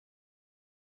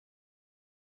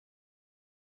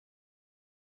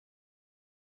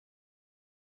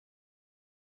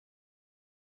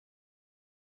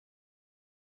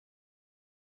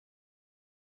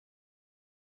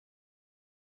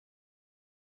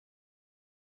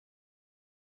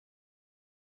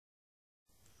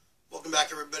Welcome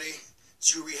back, everybody,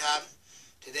 to Rehab.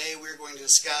 Today we're going to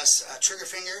discuss trigger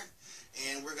finger,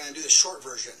 and we're going to do the short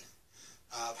version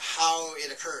of how it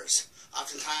occurs.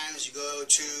 Oftentimes you go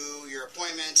to your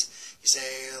appointment, you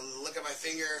say, look at my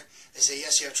finger, they say,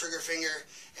 yes, you have trigger finger,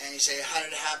 and you say, how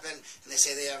did it happen? And they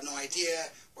say they have no idea,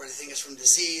 or they think it's from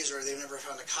disease, or they've never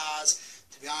found a cause.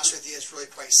 To be honest with you, it's really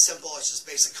quite simple. It's just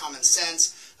basic common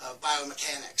sense of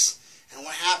biomechanics. And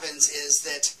what happens is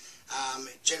that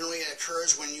generally it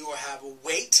occurs when you have a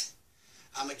weight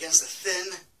against a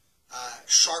thin,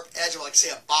 sharp edge of, like,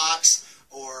 say, a box,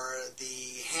 or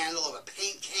the handle of a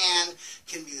paint can.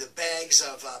 Can be the bags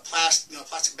of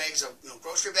plastic bags of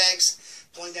grocery bags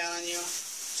pulling down on you.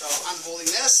 So I'm holding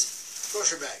this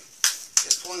grocery bag,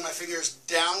 just pulling my fingers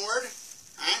downward.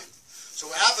 All right. So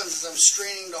what happens is I'm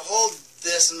straining to hold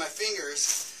this in my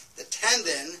fingers. The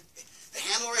tendon, the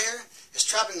handle right here, is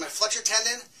trapping my flexor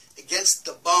tendon against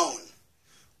the bone.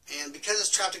 And because it's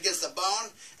trapped against the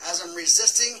bone, as I'm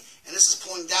resisting, and this is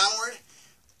pulling downward,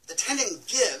 the tendon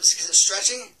gives, because it's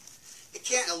stretching. It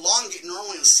can't elongate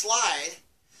normally and slide.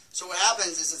 So what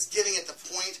happens is it's giving at the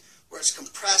point where it's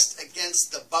compressed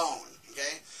against the bone.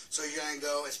 Okay? So you're going to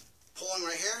go, it's pulling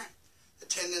right here. The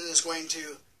tendon is going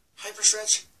to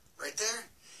hyperstretch right there.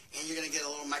 And you're going to get a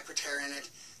little micro tear in it.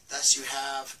 Thus you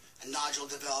have a nodule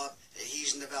develop,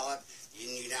 adhesion develop, and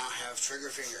you now have trigger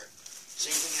finger.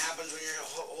 Same thing happens when you're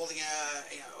holding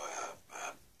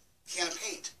a can of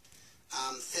paint.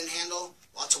 Thin handle,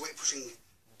 lots of weight pushing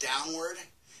downward,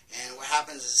 and what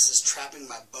happens is this is trapping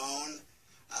my bone,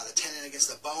 the tendon against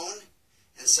the bone,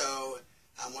 and so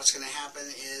what's going to happen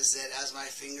is that as my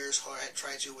fingers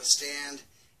try to withstand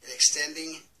it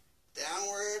extending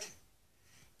downward,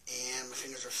 and my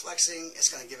fingers are flexing, it's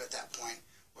going to give at that point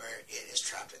where it is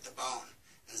trapped at the bone,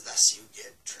 and thus you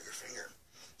get trigger finger.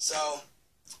 So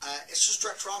it's just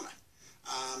direct trauma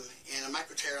and a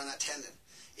micro tear on that tendon.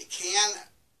 It can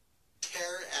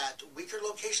tear at weaker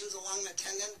locations along that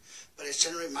tendon, but it's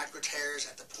generally micro tears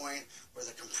at the point where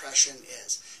the compression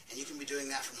is. And you can be doing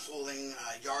that from holding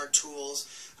yard tools,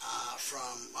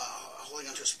 from holding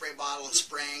onto a spray bottle and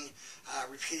spraying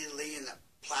repeatedly, and the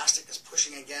plastic is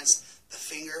pushing against the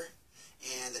finger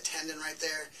and the tendon right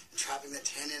there and trapping the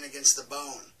tendon against the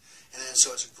bone. And then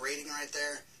so it's grating right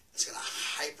there. It's going to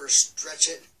hyper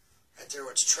stretch it right there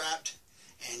where it's trapped,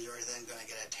 and you're then going to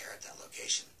get a tear at that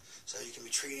location. So you can be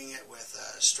treating it with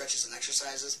stretches and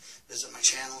exercises. Visit my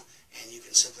channel, and you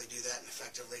can simply do that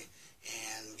effectively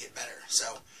and get better.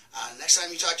 So next time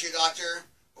you talk to your doctor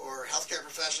or healthcare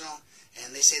professional,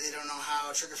 and they say they don't know how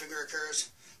trigger finger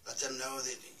occurs, let them know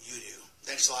that you do.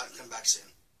 Thanks a lot, and come back soon.